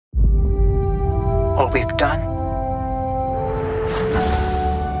All we've done,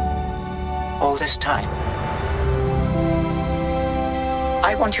 all this time.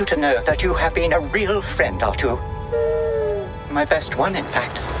 I want you to know that you have been a real friend, R2. My best one, in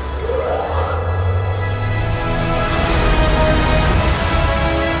fact.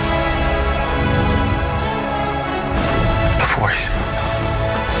 The Force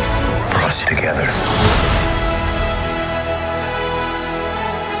brought us together.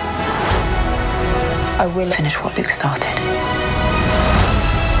 I will finish what Luke started.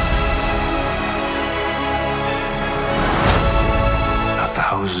 A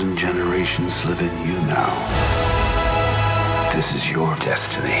 1,000 generations live in you now. This is your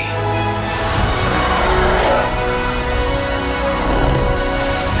destiny.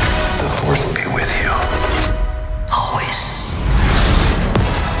 The Force will be with you. Always.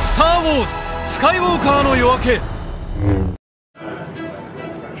 Star Wars スカイウォーカーの夜明け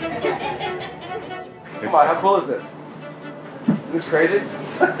Come on, how cool is this? Isn't this crazy?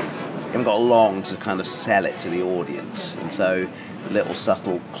 You haven't got long to kind of sell it to the audience, and so little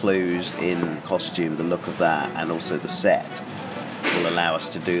subtle clues in costume, the look of that, and also the set will allow us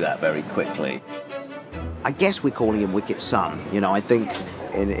to do that very quickly. I guess we're calling him Wicket's son. You know, I think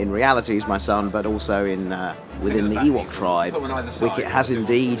in reality he's my son, but also within the Ewok tribe, Wicket has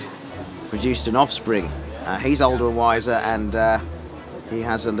indeed produced an offspring. He's older and wiser, and he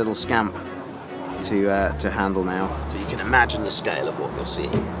has a little scamp to handle now. So you can imagine the scale of what you're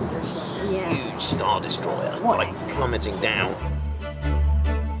seeing. Yeah. Huge Star Destroyer, like plummeting down.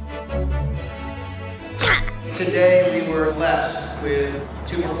 Today we were blessed with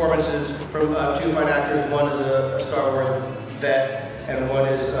 2 performances from 2 fine actors. One is a Star Wars vet, and one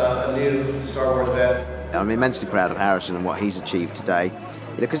is a new Star Wars vet. I'm immensely proud of Harrison and what he's achieved today. You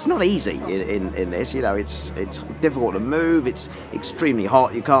know, because it's not easy in this. You know, it's difficult to move. It's extremely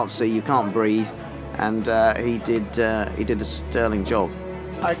hot. You can't see. You can't breathe. And he did a sterling job.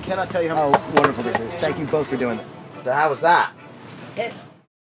 I cannot tell you how wonderful this is. Thank you both for doing it. So how was that?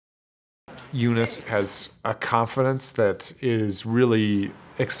 Eunice has a confidence that is really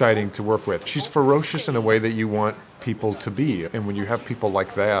exciting to work with. She's ferocious in a way that you want people to be. And when you have people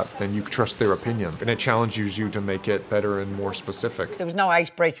like that, then you trust their opinion. And it challenges you to make it better and more specific. There was no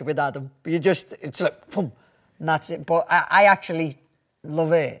icebreaker with Adam. It's like, boom, and that's it. But I actually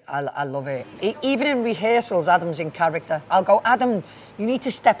love it. I love it. Even in rehearsals, Adam's in character. I'll go, Adam, you need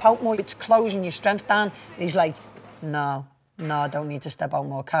to step out more. It's closing your strength down. And he's like, no, I don't need to step out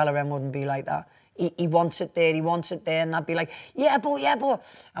more. Kylo Ren wouldn't be like that. He wants it there, and I'd be like, yeah, but.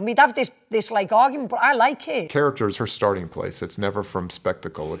 And we'd have this like argument, but I like it. Character is her starting place. It's never from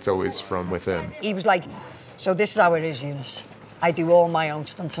spectacle. It's always from within. He was like, so this is how it is, Eunice. I do all my own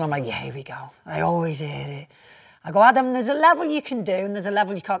stunts, and I'm like, yeah, here we go. I always hear it. I go, Adam, there's a level you can do, and there's a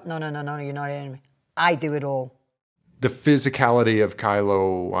level you can't. No, you're not hearing me. I do it all. The physicality of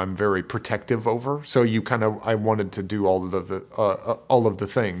Kylo, I'm very protective over. So I wanted to do all of the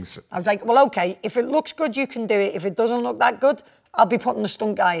things. I was like, well, okay, if it looks good, you can do it. If it doesn't look that good, I'll be putting the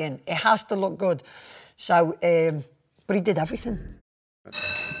stunt guy in. It has to look good. So, but he did everything.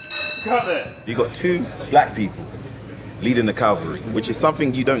 Cut there. You got 2 black people leading the cavalry, which is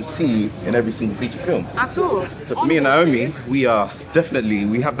something you don't see in every single feature film. At all. So for me and Naomi, we have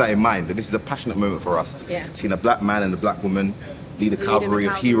that in mind, that this is a passionate moment for us. Yeah. Seeing a black man and a black woman lead a cavalry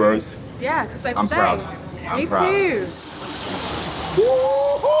of heroes. Yeah, to save I'm the day. proud. Me proud. too.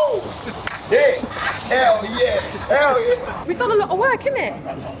 Woo-hoo! Yeah! Hell yeah! Hell yeah! We've done a lot of work, innit?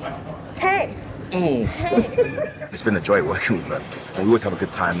 Hey. Hey. It's been a joy working with her. We always have a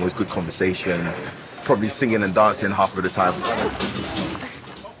good time, always good conversation. Probably singing and dancing half of the time.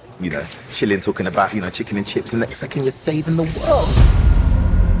 You know, chilling, talking about, chicken and chips, and next second you're saving the world.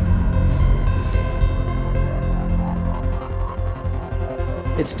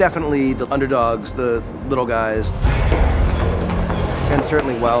 It's definitely the underdogs, the little guys, and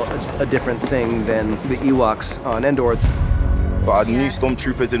certainly, a different thing than the Ewoks on Endor. But our new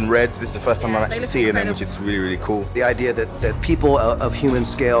stormtroopers in red, this is the first time I'm actually seeing them, which is really, really cool. The idea that people of human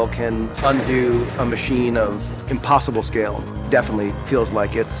scale can undo a machine of impossible scale definitely feels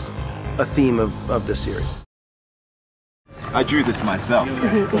like it's a theme of this series. I drew this myself.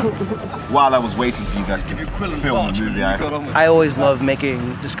 While I was waiting for you guys to film the movie, I always love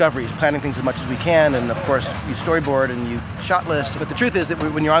making discoveries, planning things as much as we can, and of course you storyboard and you shot list. But the truth is that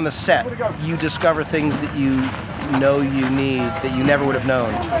when you're on the set, you discover things that you know you need that you never would have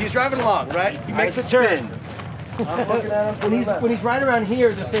known. He's driving along, right? He makes a turn. I'm looking at him. When he's right around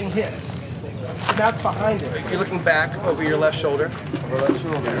here, the thing hits. So that's behind him. You're looking back over your left shoulder. Over left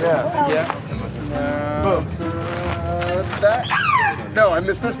shoulder. Yeah. Boom. That. No, I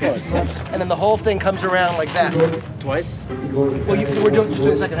missed this part. And then the whole thing comes around like that. Twice? Well, we're just doing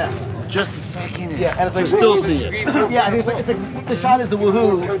the second half. Just a second. Yeah, and it's like still see it. Yeah, I think it's like the shot is the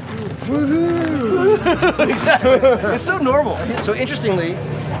woohoo. Woohoo! Exactly. It's so normal. So interestingly,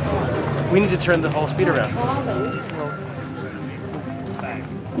 we need to turn the whole speed around.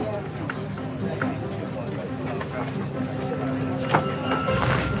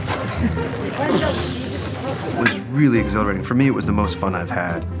 It was really exhilarating. For me, it was the most fun I've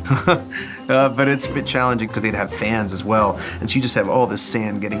had. But it's a bit challenging because they'd have fans as well. And so you just have all this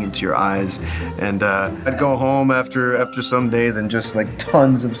sand getting into your eyes. And I'd go home after some days and just like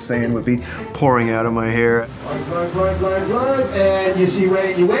tons of sand would be pouring out of my hair. Fly. And you see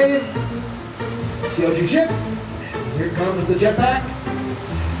Ray, you wave. Seals your ship. Here comes the jetpack.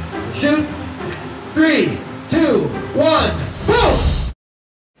 Shoot. 3, 2, 1, boom!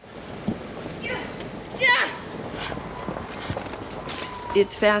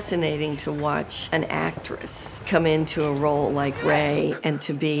 It's fascinating to watch an actress come into a role like Ray and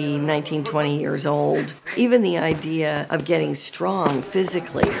to be 19, 20 years old. Even the idea of getting strong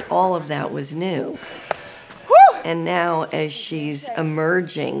physically, all of that was new. And now as she's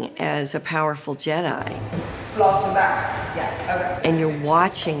emerging as a powerful Jedi, and you're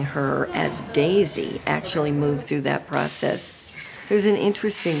watching her as Daisy actually move through that process, there's an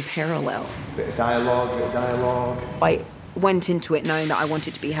interesting parallel. Bit of dialogue. I went into it knowing that I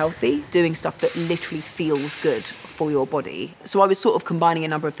wanted to be healthy, doing stuff that literally feels good for your body. So I was sort of combining a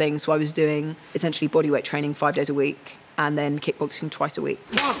number of things. So I was doing essentially bodyweight training 5 days a week and then kickboxing twice a week.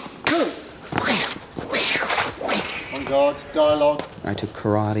 1, 2. On guard, dialogue. I took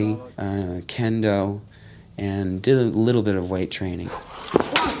karate, kendo, and did a little bit of weight training.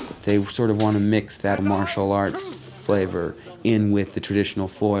 They sort of want to mix that martial arts flavor in with the traditional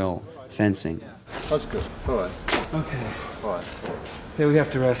foil fencing. That's good. All right. Okay. All right. Yeah, we have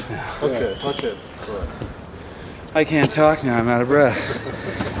to rest now. Okay, that's it. All right. I can't talk now, I'm out of breath.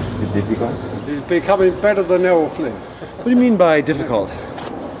 He's becoming better than ever, Flynn. What do you mean by difficult?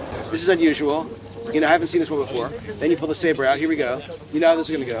 This is unusual. You know, I haven't seen this one before. Then you pull the saber out. Here we go. You know how this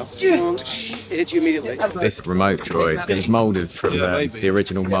is going to go. It hits you immediately. This remote droid is moulded from the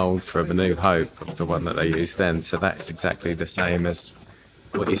original mould from A New Hope, of the one that they used then. So that's exactly the same as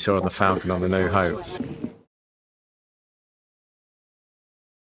what you saw on the Falcon on A New Hope.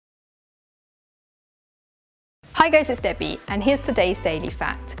 Hi guys, it's Debbie, and here's today's Daily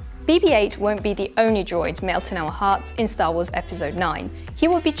Fact. BB-8 won't be the only droid melting our hearts in Star Wars Episode 9. He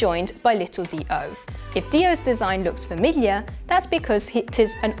will be joined by little D-O. If D-O's design looks familiar, that's because it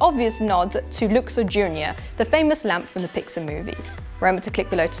is an obvious nod to Luxor Jr., the famous lamp from the Pixar movies. Remember to click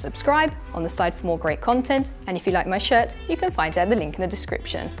below to subscribe, on the side for more great content, and if you like my shirt, you can find out the link in the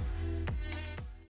description.